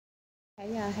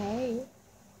Hey y'all, hey.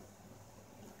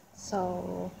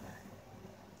 So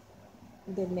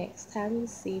the next time you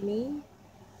see me,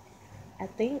 I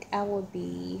think I will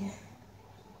be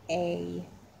a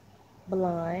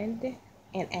blonde,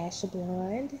 an ash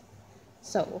blonde.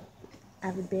 So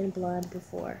I've been blonde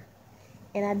before.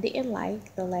 And I didn't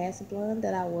like the last blonde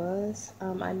that I was.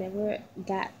 I never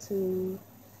got to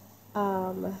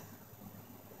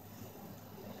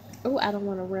oh, I don't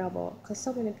want to ramble because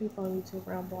so many people on YouTube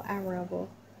ramble. I ramble.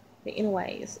 But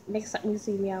anyways, next time you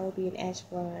see me, I will be an ash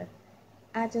blonde.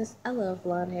 I love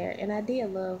blonde hair, and I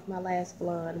did love my last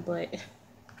blonde, but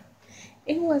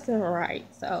it wasn't right.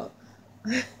 So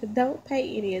don't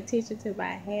pay any attention to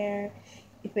my hair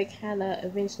if it kind of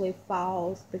eventually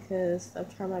falls, because I'm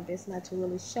trying my best not to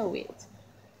really show it,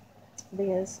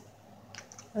 because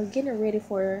I'm getting ready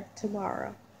for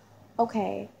tomorrow.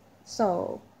 Okay,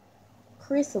 so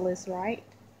Chrysalis, right?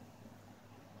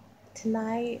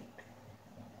 Tonight,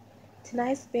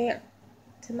 tonight's bed,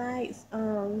 tonight's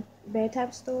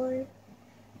bedtime story.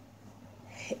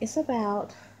 It's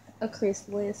about a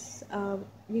chrysalis.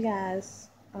 You guys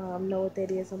know what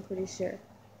that is, I'm pretty sure.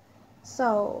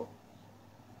 So,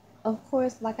 of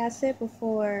course, like I said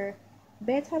before,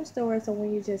 bedtime stories are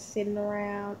when you're just sitting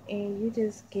around and you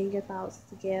just get your thoughts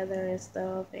together and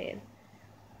stuff. And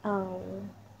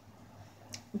um,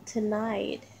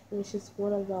 tonight, which is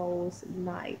one of those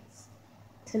nights,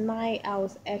 tonight I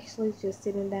was actually just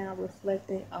sitting down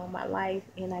reflecting on my life,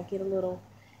 and I get a little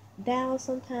down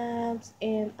sometimes,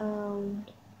 and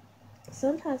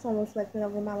sometimes I'm reflecting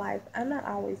over my life. I'm not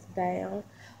always down,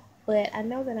 but I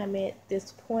know that I'm at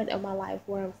this point of my life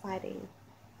where I'm fighting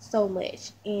so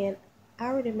much. And I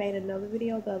already made another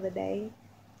video the other day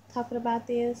talking about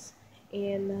this,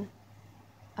 and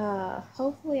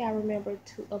hopefully I remember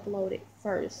to upload it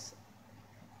first,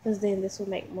 because then this will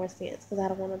make more sense, because I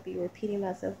don't want to be repeating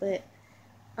myself. But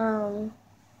um,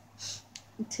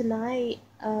 tonight,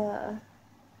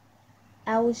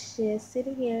 I was just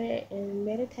sitting here in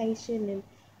meditation and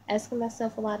asking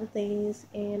myself a lot of things,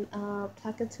 and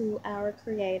talking to our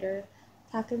Creator,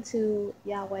 talking to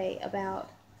Yahweh about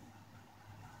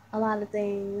a lot of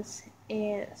things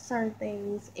and certain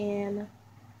things. And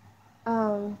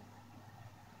um,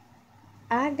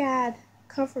 I got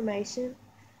confirmation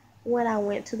when I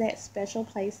went to that special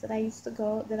place that I used to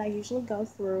go, that I usually go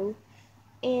through.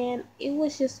 And it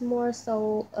was just more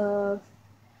so of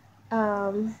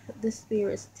the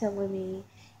spirits telling me,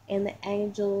 and the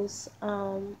angels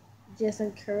just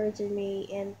encouraging me,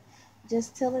 and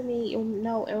just telling me, and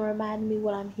reminding me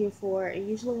what I'm here for. And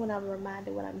usually when I'm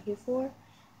reminded what I'm here for,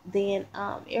 then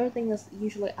everything is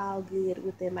usually all good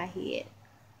within my head.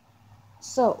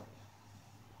 So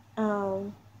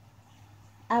um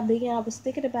I was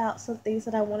thinking about some things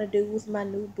that I want to do with my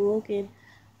new book, and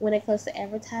when it comes to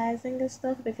advertising and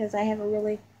stuff, because I haven't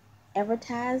really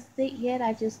advertised it yet.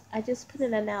 I just put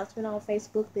an announcement on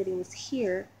Facebook that it was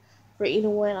here for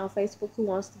anyone on Facebook who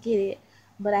wants to get it,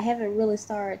 but I haven't really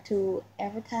started to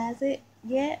advertise it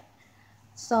yet.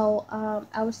 So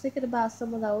I was thinking about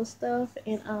some of those stuff,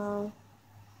 and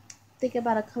thinking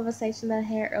about a conversation that I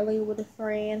had earlier with a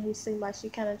friend who seemed like she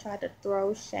kind of tried to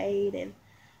throw shade. And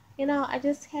I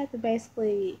just had to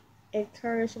basically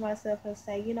encourage myself and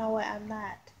say, you know what, I'm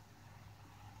not,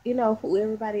 who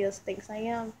everybody else thinks I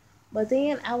am. But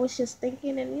then I was just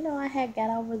thinking, and I had got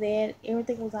over that.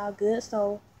 Everything was all good.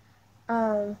 So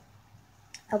um,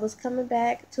 I was coming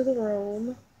back to the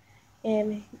room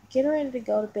and getting ready to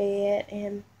go to bed,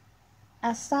 and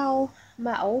I saw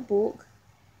my old book.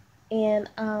 And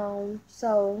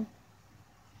so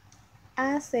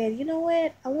I said, you know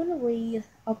what? I want to read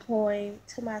a poem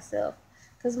to myself,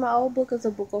 because my old book is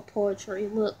a book of poetry.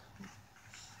 Look,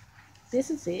 this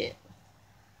is it.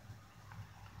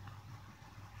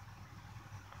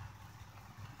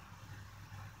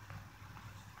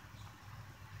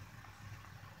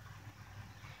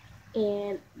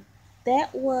 And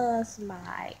that was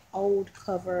my old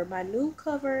cover. My new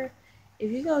cover, if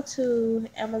you go to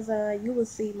Amazon, you will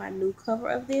see my new cover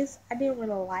of this. I didn't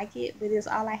really like it, but it's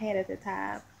all I had at the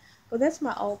time. But that's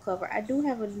my old cover. I do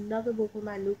have another book with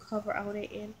my new cover on it,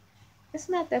 and it's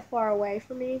not that far away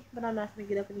from me, but I'm not going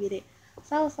to get up and get it.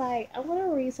 So I was like, I'm going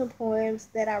to read some poems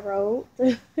that I wrote.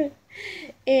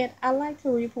 And I like to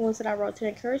read poems that I wrote to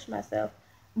encourage myself.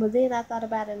 But then I thought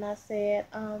about it, and I said,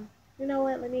 you know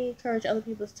what, let me encourage other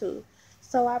people too.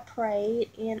 So I prayed,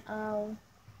 and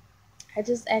I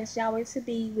just asked Yahweh to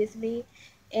be with me,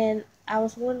 and I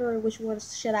was wondering which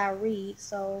ones should I read.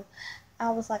 So I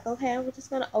was like, okay, I'm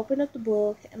just going to open up the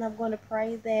book, and I'm going to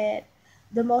pray that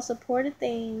the most important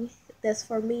thing that's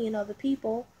for me and other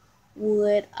people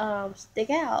would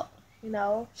stick out, you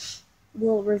know.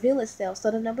 will reveal itself.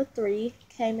 So the number 3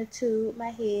 came into my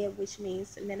head, which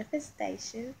means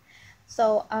manifestation.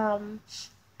 So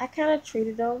I kind of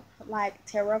treated them like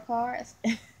tarot cards.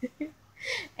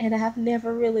 And I've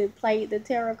never really played the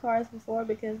tarot cards before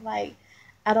because like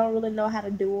I don't really know how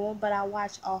to do them, but I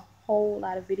watch a whole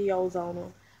lot of videos on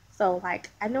them. So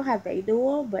like I know how they do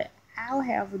them, but I'll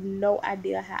have no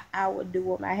idea how I would do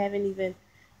them. I haven't even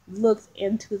looked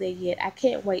into that yet. I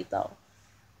can't wait though.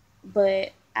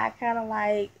 But I kind of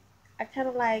like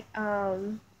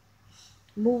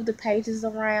move the pages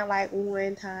around like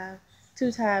one time,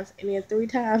 two times, and then three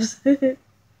times.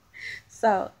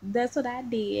 So that's what I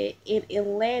did, and it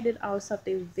landed on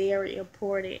something very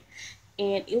important,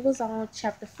 and it was on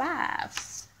chapter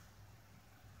 5,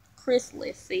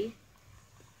 Chrysalis. See,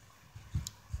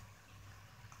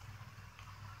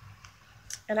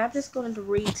 and I'm just going to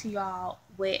read to y'all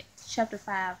what chapter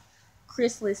 5,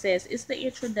 Chrysalis says. It's the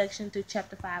introduction to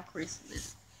chapter 5,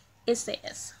 Chrysalis. It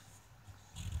says,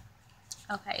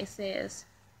 okay, it says,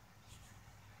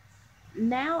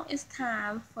 now it's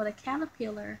time for the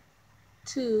caterpillar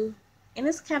to, and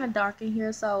it's kind of dark in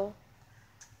here, so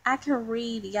I can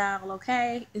read y'all,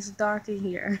 okay? It's dark in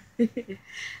here.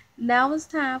 Now it's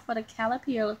time for the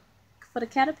caterpillar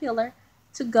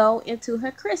to go into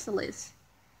her chrysalis.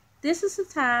 This is the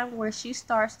time where she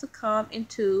starts to come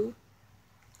into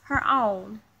her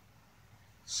own.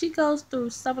 She goes through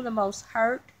some of the most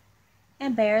hurt,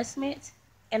 embarrassment,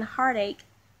 and heartache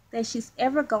that she's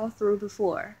ever gone through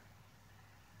before.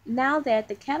 Now that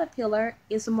the caterpillar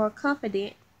is more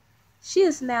confident, she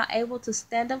is now able to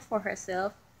stand up for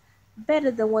herself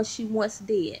better than what she once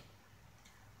did.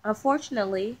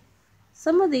 Unfortunately,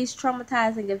 some of these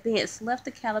traumatizing events left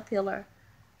the caterpillar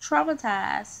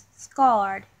traumatized,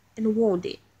 scarred, and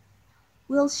wounded.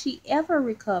 Will she ever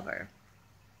recover?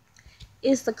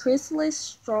 Is the chrysalis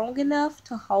strong enough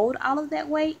to hold all of that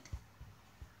weight?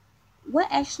 What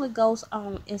actually goes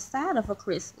on inside of a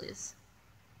chrysalis?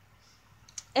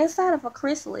 Inside of a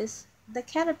chrysalis, the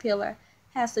caterpillar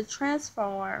has to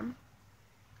transform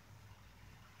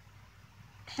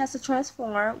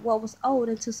what was old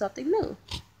into something new.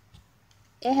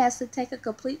 It has to take a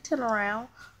complete turnaround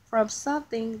from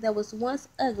something that was once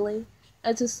ugly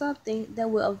into something that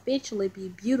will eventually be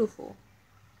beautiful.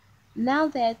 Now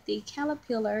that the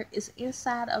caterpillar is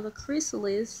inside of the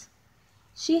chrysalis,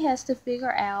 she has to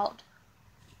figure out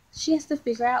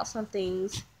some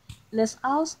things, and it's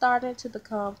all starting to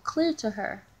become clear to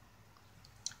her.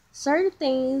 Certain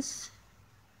things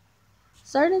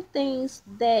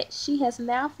that she has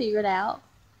now figured out,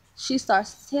 she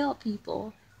starts to tell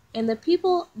people, and the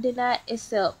people did not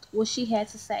accept what she had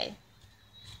to say.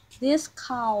 This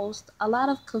caused a lot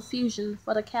of confusion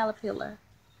for the caterpillar,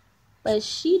 but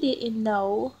she didn't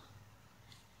know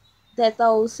that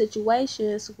those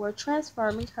situations were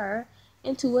transforming her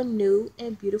into a new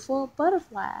and beautiful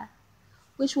butterfly,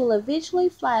 which will eventually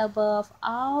fly above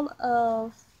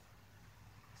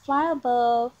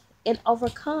and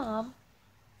overcome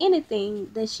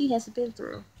anything that she has been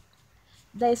through.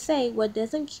 They say what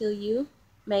doesn't kill you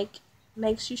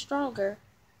makes you stronger.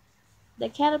 The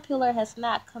caterpillar has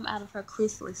not come out of her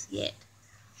chrysalis yet.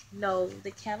 No, the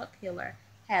caterpillar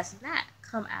has not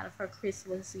come out of her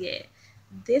chrysalis yet.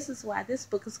 This is why this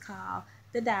book is called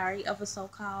The Diary of a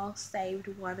So-Called Saved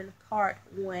Woman, Part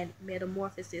 1,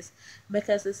 Metamorphosis,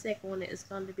 because the second one is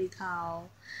going to be called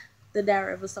The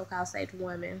Diary of a So-Called Saved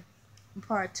Woman,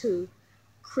 Part 2,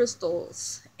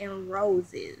 Crystals and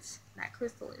Roses. Not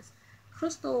Chrysalis.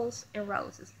 Crystals and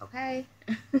Roses, okay?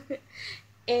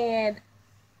 And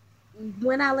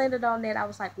when I landed on that, I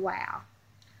was like, wow.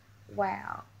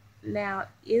 Wow. Now,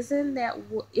 that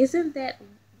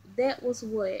was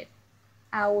what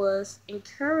I was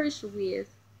encouraged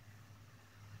with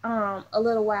a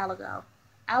little while ago.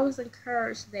 I was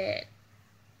encouraged that,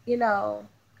 you know,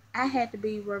 I had to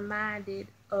be reminded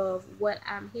of what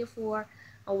I'm here for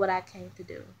and what I came to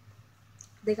do.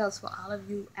 Because for all of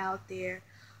you out there,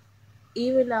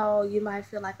 even though you might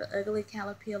feel like an ugly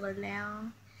caterpillar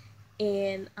now,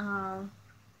 and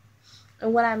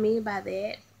what I mean by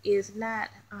that is not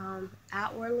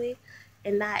outwardly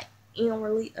and not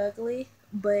inwardly ugly,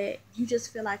 but you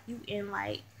just feel like you in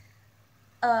like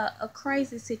a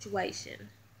crazy situation.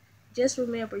 Just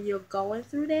remember you're going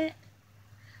through that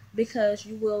because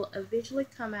you will eventually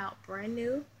come out brand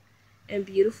new and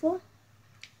beautiful.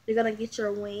 You're gonna get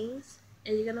your wings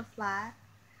and you're gonna fly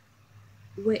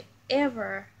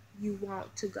wherever you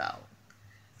want to go.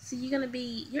 So you're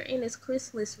in this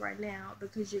chrysalis right now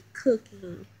because you're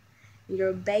cooking,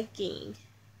 you're baking,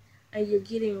 and you're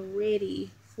getting ready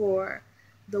for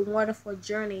the wonderful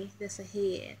journey that's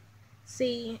ahead.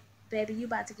 See, baby, you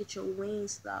about to get your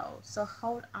wings though. So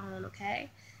hold on, okay?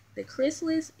 The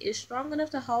chrysalis is strong enough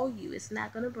to hold you. It's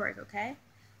not gonna break, okay?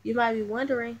 You might be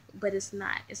wondering, but it's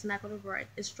not. It's not gonna break.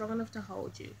 It's strong enough to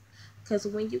hold you. Cause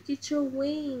when you get your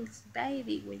wings,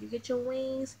 baby, when you get your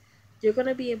wings, you're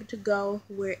gonna be able to go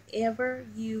wherever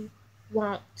you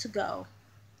want to go.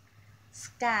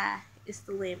 Sky is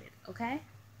the limit, okay?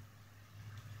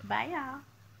 Bye, y'all.